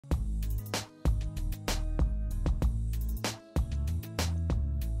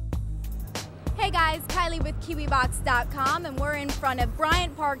Hey guys, Kylie with KiwiBox.com, and we're in front of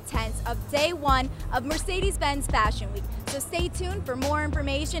Bryant Park tents of day one of Mercedes-Benz Fashion Week. So stay tuned for more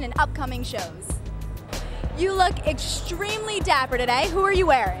information and upcoming shows. You look extremely dapper today. Who are you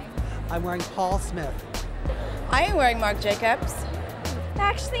wearing? I'm wearing Paul Smith. I am wearing Marc Jacobs.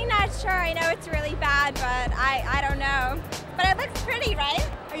 Actually not sure. I know it's really bad, but I don't know. But it looks pretty, right?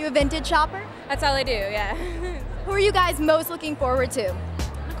 Are you a vintage shopper? That's all I do, yeah. Who are you guys most looking forward to?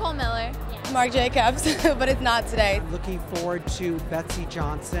 Nicole Miller. Marc Jacobs, but it's not today. Looking forward to Betsy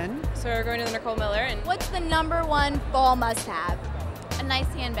Johnson. So we're going to the Nicole Miller and What's the #1 fall must-have? a nice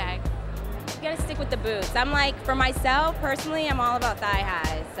handbag. You gotta stick with the boots. I'm like, for myself, personally, I'm all about thigh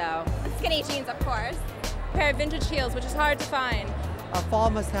highs, so. Skinny jeans, of course. A pair of vintage heels, which is hard to find. A fall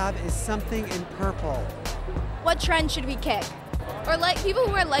must-have is something in purple. What trend should we kick? Or like people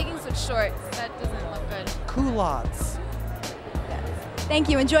who wear leggings with shorts. That doesn't look good. Culottes. Thank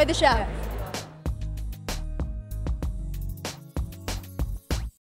you. Enjoy the show.